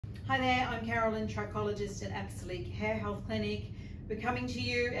Hi there, I'm Carolyn, Trichologist at Absolique Hair Health Clinic. We're coming to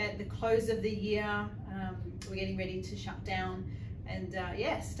you at the close of the year. We're getting ready to shut down and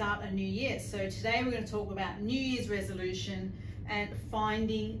start a new year. So today we're going to talk about New Year's resolution and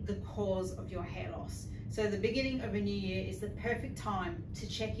finding the cause of your hair loss. So the beginning of a new year is the perfect time to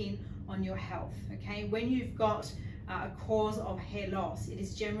check in on your health, okay? When you've got a cause of hair loss, it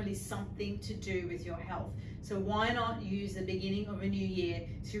is generally something to do with your health. So why not use the beginning of a new year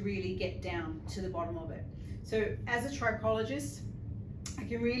to really get down to the bottom of it? So as a trichologist, I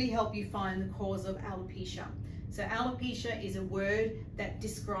can really help you find the cause of alopecia. So alopecia is a word that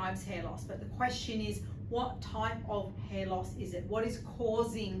describes hair loss, but the question is, what type of hair loss is it? What is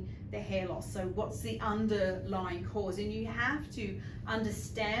causing the hair loss? So what's the underlying cause? And you have to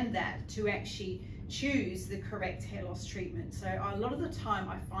understand that to actually choose the correct hair loss treatment. So a lot of the time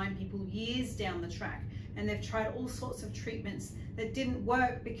I find people years down the track and they've tried all sorts of treatments that didn't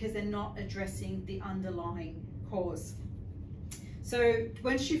work because they're not addressing the underlying cause. So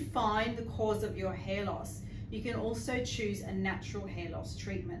once you find the cause of your hair loss, you can also choose a natural hair loss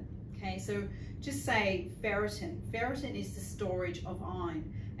treatment. Okay, so just say ferritin. Ferritin is the storage of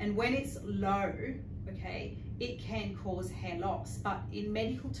iron, and when it's low, okay, it can cause hair loss, but in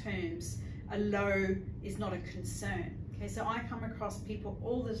medical terms, a low is not a concern. Okay, so I come across people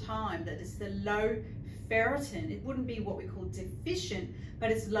all the time that it's the low ferritin. It wouldn't be what we call deficient, but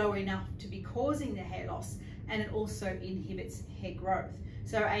it's low enough to be causing the hair loss, and it also inhibits hair growth.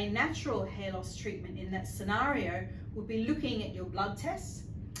 So a natural hair loss treatment in that scenario would be looking at your blood tests,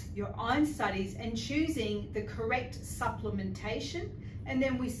 your iron studies, and choosing the correct supplementation. And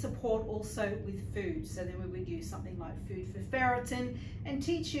then we support also with food. So then we would use something like food for ferritin and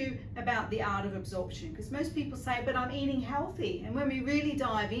teach you about the art of absorption. Because most people say, but I'm eating healthy. And when we really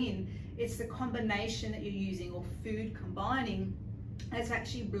dive in, it's the combination that you're using, or food combining, that's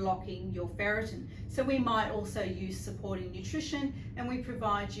actually blocking your ferritin. So we might also use supporting nutrition, and we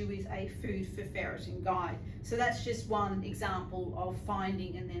provide you with a food for ferritin guide. So that's just one example of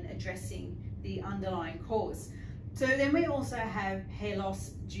finding and then addressing the underlying cause. So then we also have hair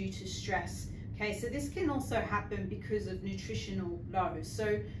loss due to stress. Okay, so this can also happen because of nutritional lows.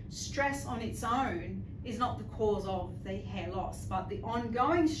 So stress on its own is not the cause of the hair loss, but the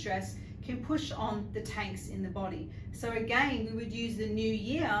ongoing stress can push on the tanks in the body. So again, we would use the new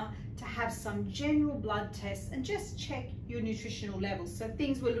year to have some general blood tests and just check your nutritional levels. So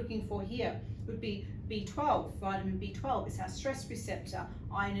things we're looking for here would be B12, vitamin B12 is our stress receptor,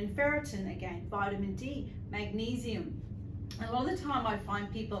 iron and ferritin again, vitamin D, magnesium. A lot of the time I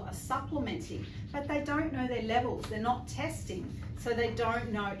find people are supplementing, but they don't know their levels, they're not testing, so they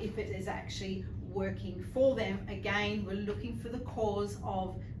don't know if it is actually working for them. Again, we're looking for the cause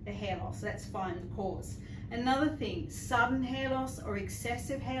of the hair loss. Let's find the cause. Another thing, sudden hair loss or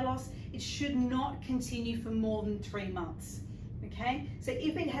excessive hair loss, it should not continue for more than 3 months. Okay, so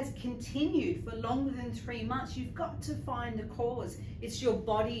if it has continued for longer than 3 months, you've got to find the cause. It's your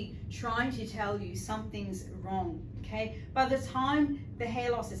body trying to tell you something's wrong. Okay, by the time the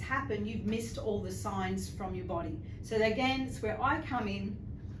hair loss has happened, you've missed all the signs from your body. So again, it's where I come in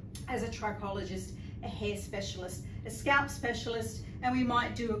as a trichologist, a hair specialist, a scalp specialist, and we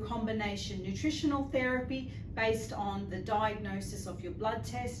might do a combination nutritional therapy based on the diagnosis of your blood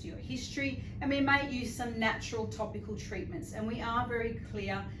test, your history, and we might use some natural topical treatments. And we are very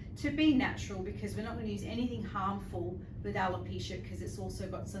clear to be natural because we're not going to use anything harmful with alopecia, because it's also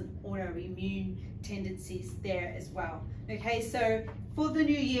got some autoimmune tendencies there as well. Okay, so for the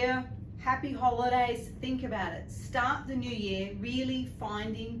new year, happy holidays. Think about it. Start the new year really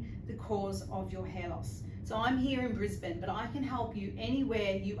finding the cause of your hair loss. So I'm here in Brisbane, but I can help you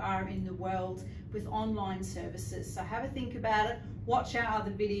anywhere you are in the world with online services. So have a think about it, watch our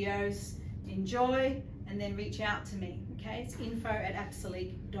other videos, enjoy, and then reach out to me. Okay, it's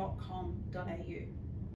info@absolique.com.au.